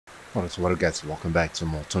Alright, so what up guys, welcome back to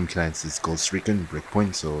more Tom Clancy's Ghost Recon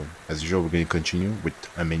Breakpoint. So as usual, we're going to continue with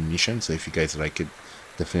our main mission. So if you guys like it,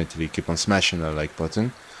 definitely keep on smashing that like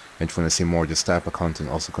button. And if you want to see more of this type of content,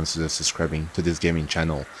 also consider subscribing to this gaming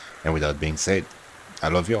channel. And with that being said, I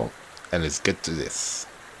love y'all, and let's get to this.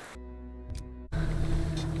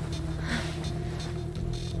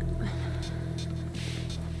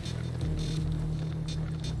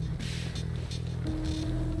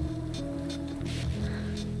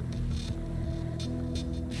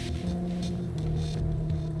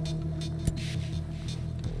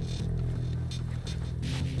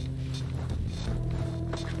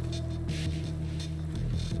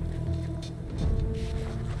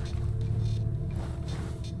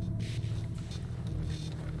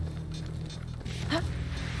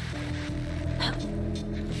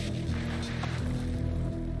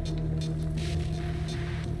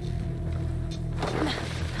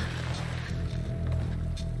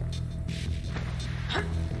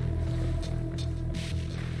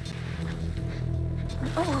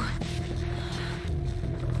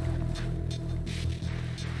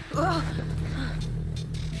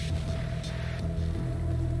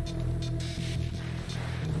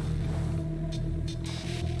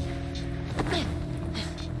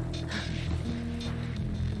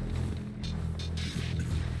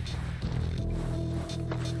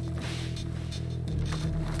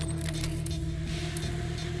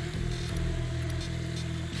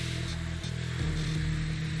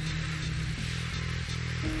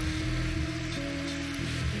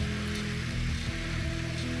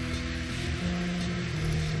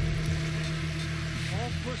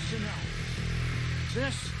 Personnel.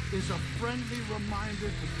 This is a friendly reminder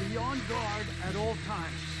to be on guard at all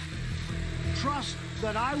times. Trust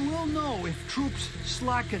that I will know if troops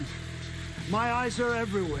slacken. My eyes are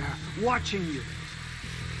everywhere, watching you.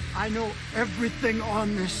 I know everything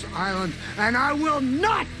on this island, and I will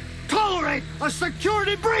not tolerate a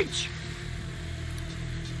security breach!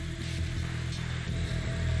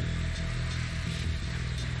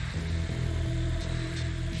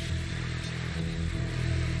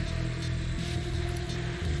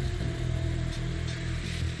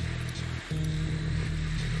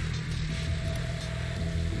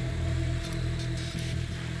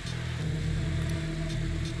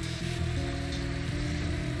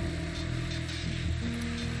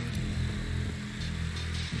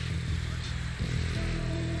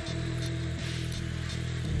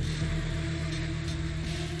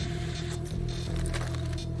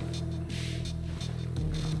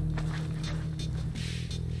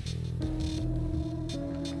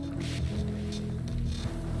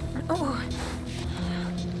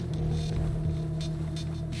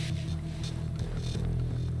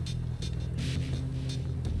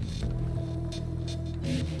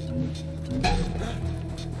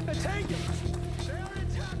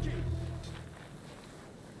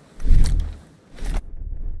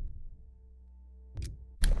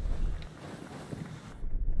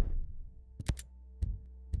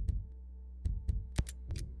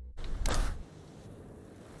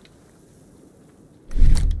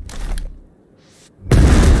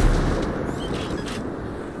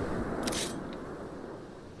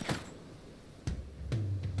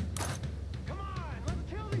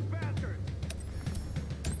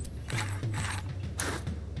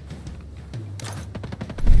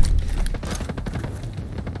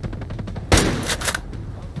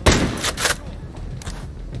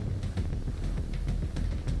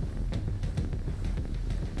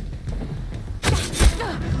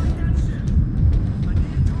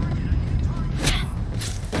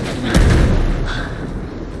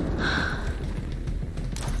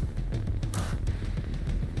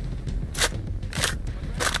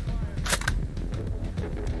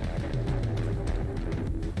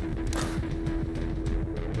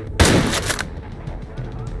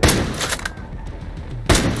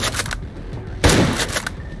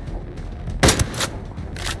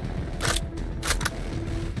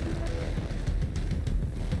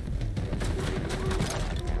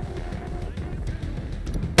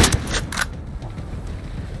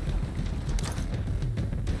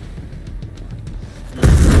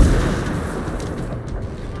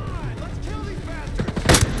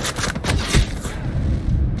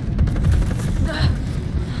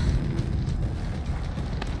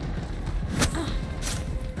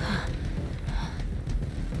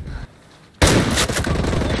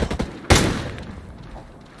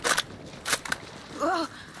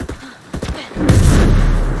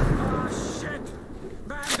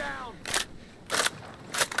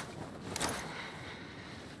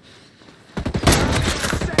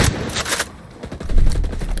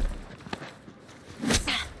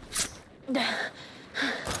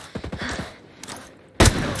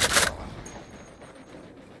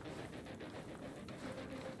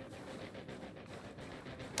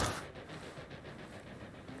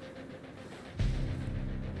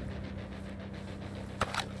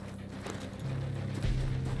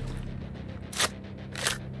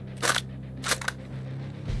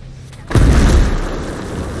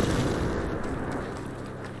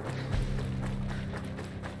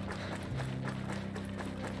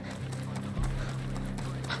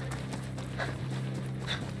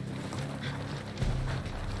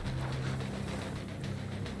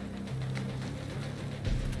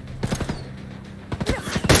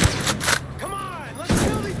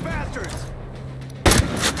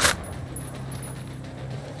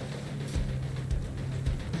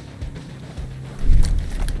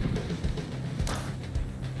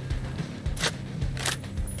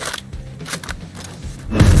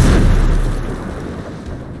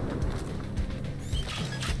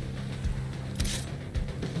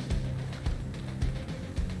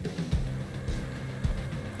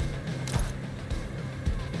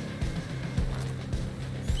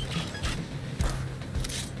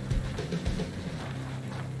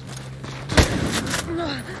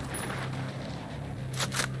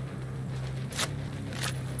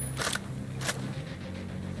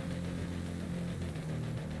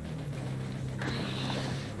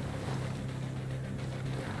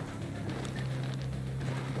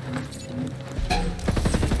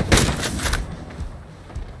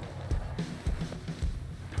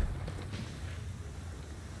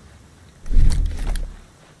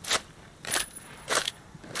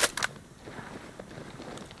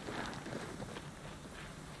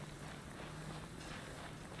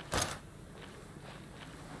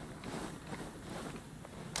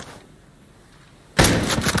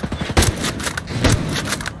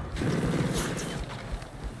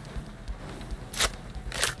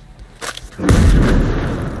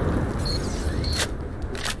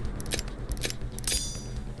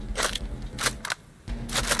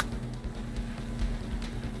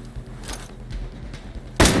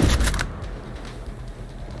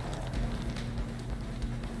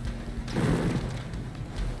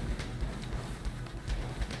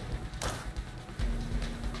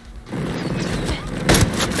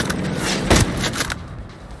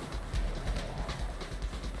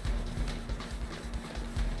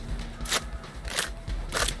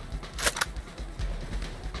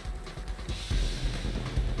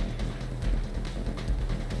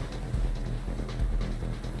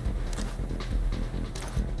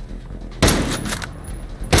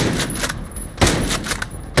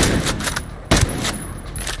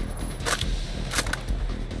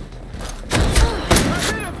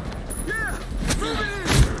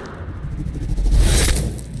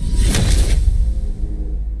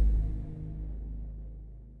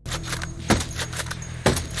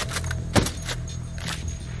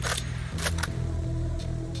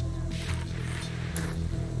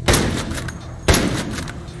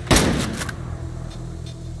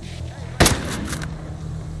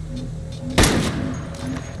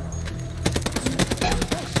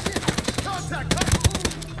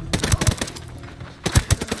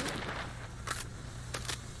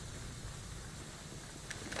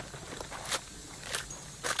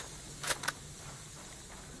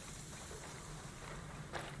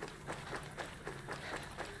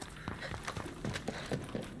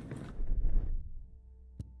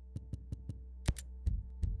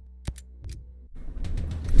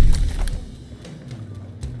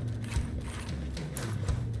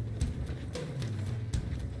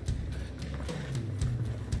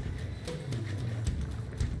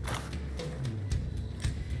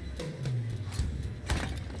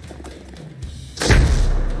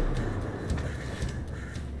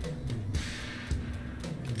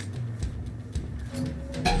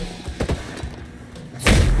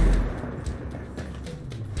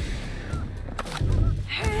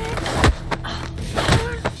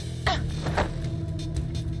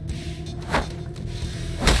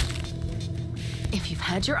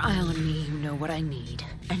 Had your eye on me, you know what I need.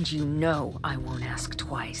 And you know I won't ask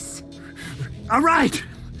twice. All right!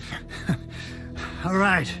 All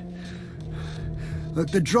right.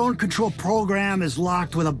 Look, the drone control program is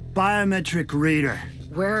locked with a biometric reader.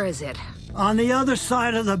 Where is it? On the other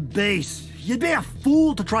side of the base. You'd be a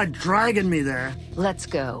fool to try dragging me there. Let's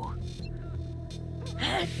go.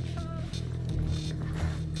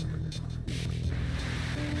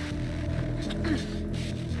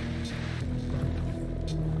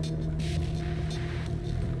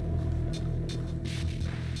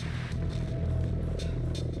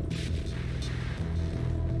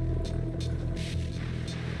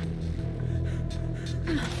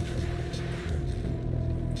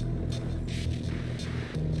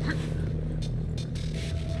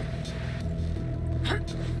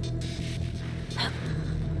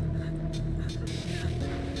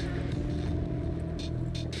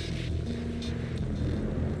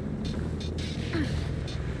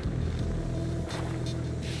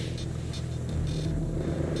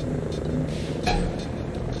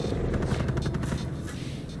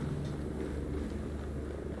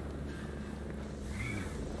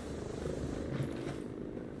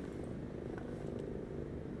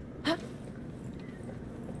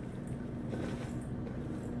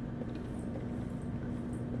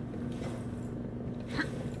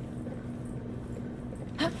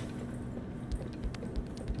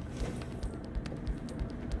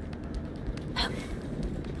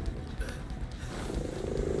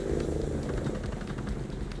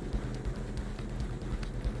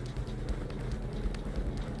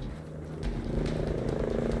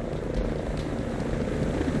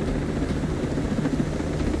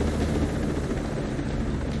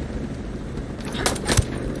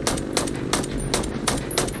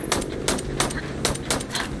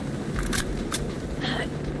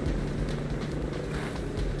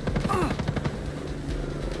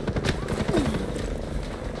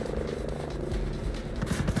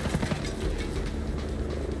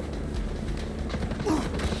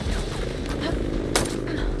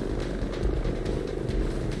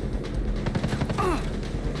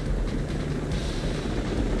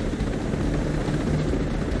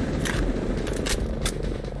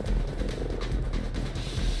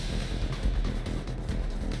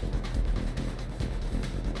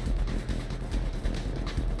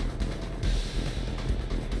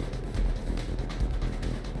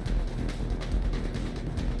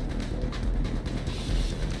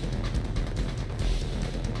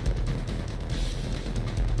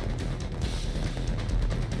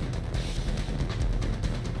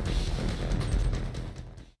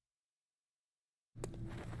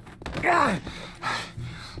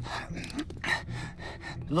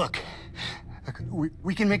 Look,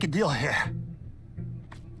 we can make a deal here.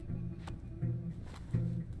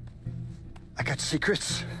 I got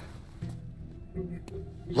secrets.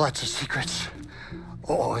 Lots of secrets.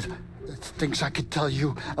 Oh, things I could tell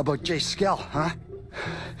you about J. Skell, huh?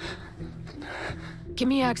 Give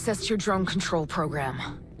me access to your drone control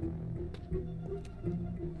program.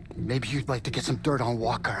 Maybe you'd like to get some dirt on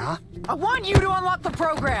Walker, huh? I want you to unlock the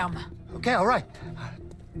program! Okay, all right.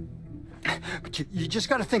 But you just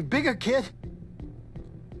gotta think bigger, kid.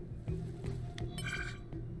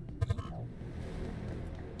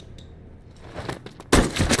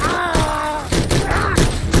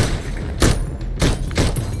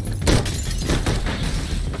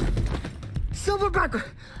 Silverback,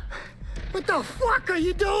 what the fuck are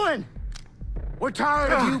you doing? We're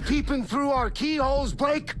tired of you peeping through our keyholes,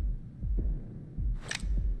 Blake.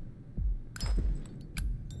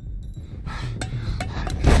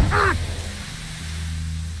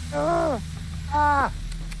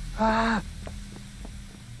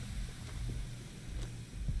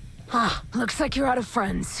 Looks like you're out of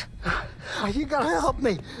friends. You gotta help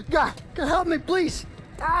me. God, help me, please.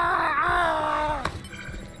 I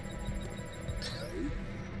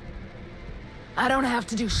don't have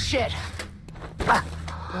to do shit.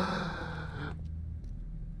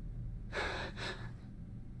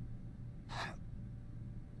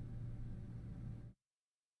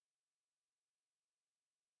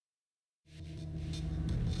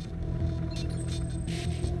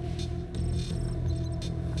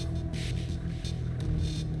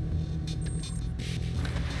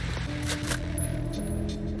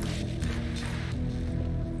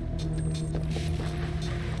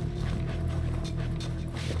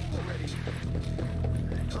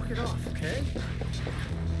 Knock it off, okay?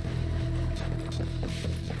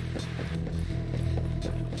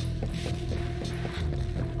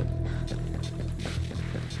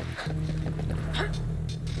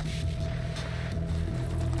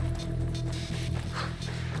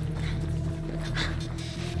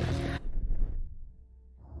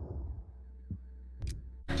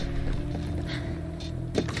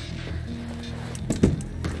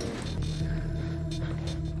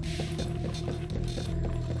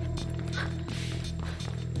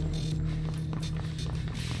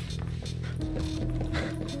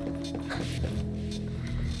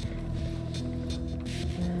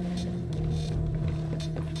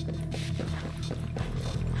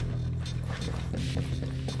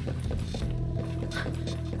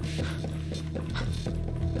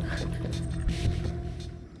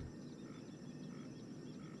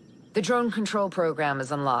 The drone control program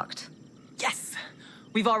is unlocked. Yes!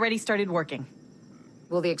 We've already started working.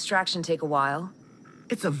 Will the extraction take a while?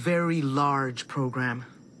 It's a very large program.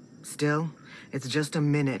 Still, it's just a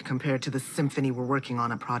minute compared to the symphony we're working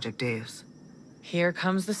on at Project Deus. Here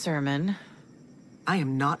comes the sermon. I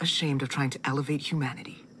am not ashamed of trying to elevate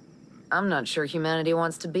humanity. I'm not sure humanity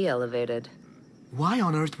wants to be elevated. Why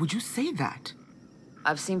on earth would you say that?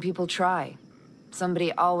 I've seen people try.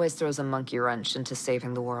 Somebody always throws a monkey wrench into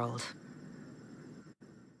saving the world.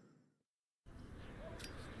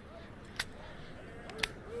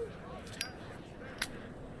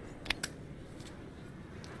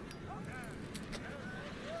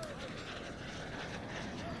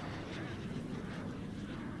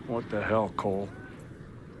 What the hell, Cole?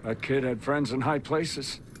 That kid had friends in high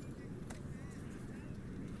places.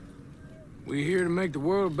 We here to make the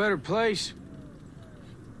world a better place.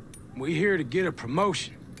 We here to get a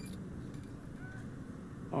promotion.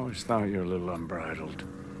 Always thought you were a little unbridled.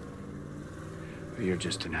 But you're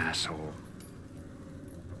just an asshole.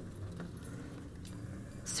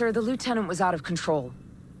 Sir, the lieutenant was out of control.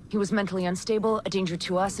 He was mentally unstable, a danger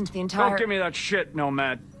to us and to the entire— Don't give me that shit,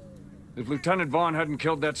 Nomad. If Lieutenant Vaughn hadn't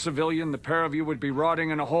killed that civilian, the pair of you would be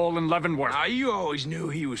rotting in a hole in Leavenworth. Ah, you always knew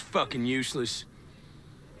he was fucking useless.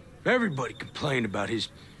 Everybody complained about his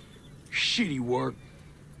shitty work.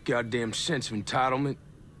 Goddamn sense of entitlement.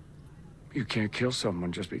 You can't kill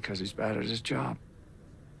someone just because he's bad at his job.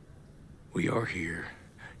 We are here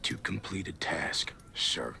to complete a task,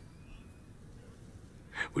 sir.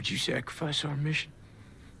 Would you sacrifice our mission?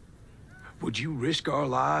 Would you risk our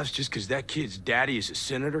lives just because that kid's daddy is a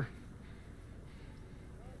senator?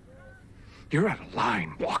 You're out of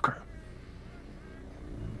line, Walker.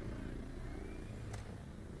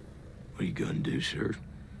 What are you gonna do, sir?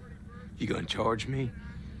 You gonna charge me?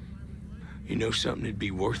 You know something that'd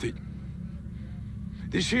be worth it?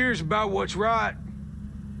 This here's about what's right.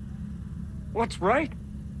 What's right?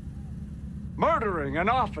 Murdering an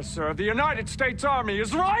officer of the United States Army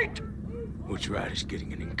is right? What's right is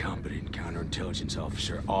getting an incompetent counterintelligence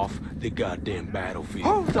officer off the goddamn battlefield.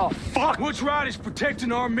 Who the fuck? What's right is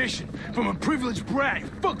protecting our mission from a privileged brat who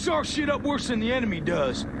fucks our shit up worse than the enemy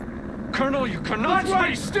does. Colonel, you cannot... What's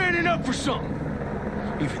right is standing up for something.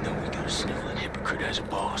 Even though we got a sniveling hypocrite as a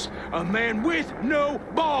boss. A man with no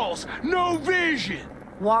balls, no vision.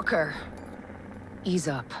 Walker, ease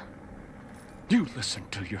up. You listen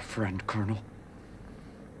to your friend, Colonel.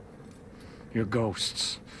 You're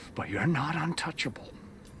ghosts, but you're not untouchable.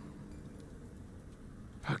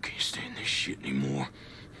 I can't stand this shit anymore.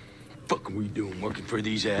 Fuck are we doing working for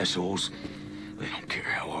these assholes? They don't care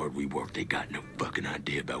how hard we work. They got no fucking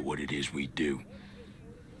idea about what it is we do.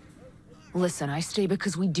 Listen, I stay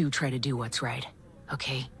because we do try to do what's right,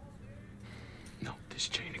 okay? No, this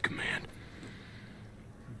chain of command.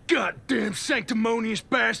 Goddamn sanctimonious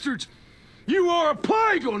bastards! You are a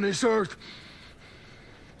plague on this earth!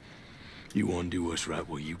 You want to do what's right?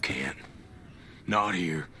 Well, you can't. Not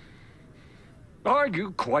here. Are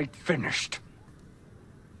you quite finished?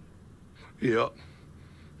 Yep.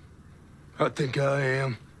 I think I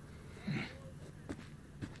am.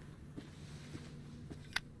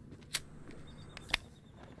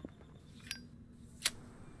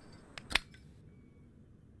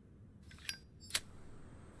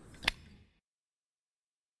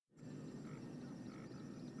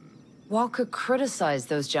 Walker criticized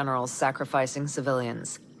those generals sacrificing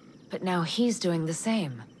civilians, but now he's doing the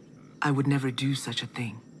same. I would never do such a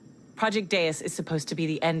thing. Project Deus is supposed to be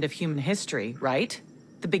the end of human history, right?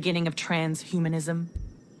 The beginning of transhumanism?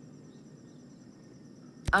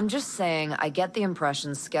 I'm just saying, I get the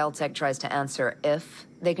impression Skell Tech tries to answer if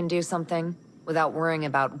they can do something, without worrying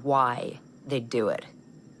about why they'd do it.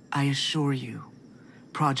 I assure you,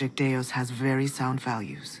 Project Deus has very sound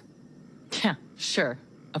values. Yeah, sure.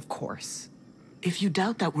 Of course. If you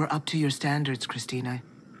doubt that we're up to your standards, Christina,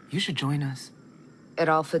 you should join us. It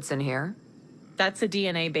all fits in here? That's a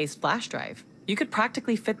DNA-based flash drive. You could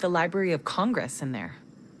practically fit the Library of Congress in there.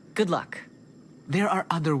 Good luck. There are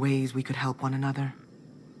other ways we could help one another.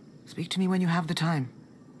 Speak to me when you have the time.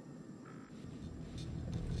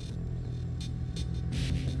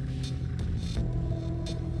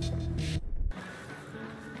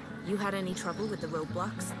 You had any trouble with the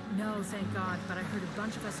roadblocks? No, thank God, but I heard a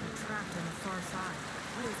bunch of us were trapped on the far side.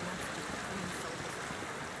 What is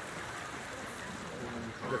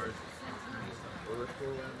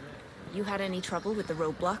You had any trouble with the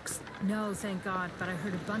roadblocks? No, thank God, but I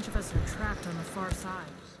heard a bunch of us are trapped on the far side.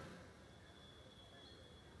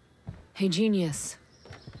 Hey, Genius.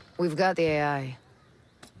 We've got the AI.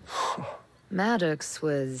 Maddox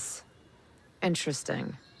was...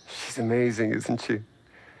 interesting. She's amazing, isn't she?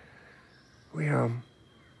 We heard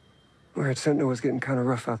Sentinel was getting kind of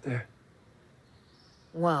rough out there.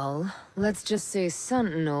 Well, let's just say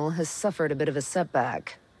Sentinel has suffered a bit of a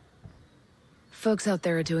setback. Folks out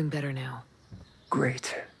there are doing better now.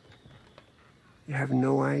 Great. You have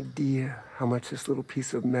no idea how much this little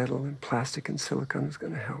piece of metal and plastic and silicon is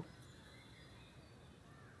going to help.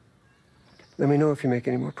 Let me know if you make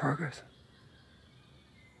any more progress.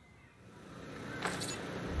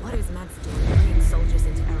 What is Mads doing bringing soldiers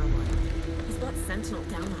into Auroa? He's got Sentinel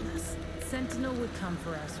down on us. Sentinel would come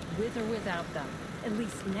for us, with or without them. At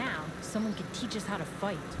least now, someone could teach us how to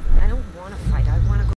fight. I don't want to fight. I want to go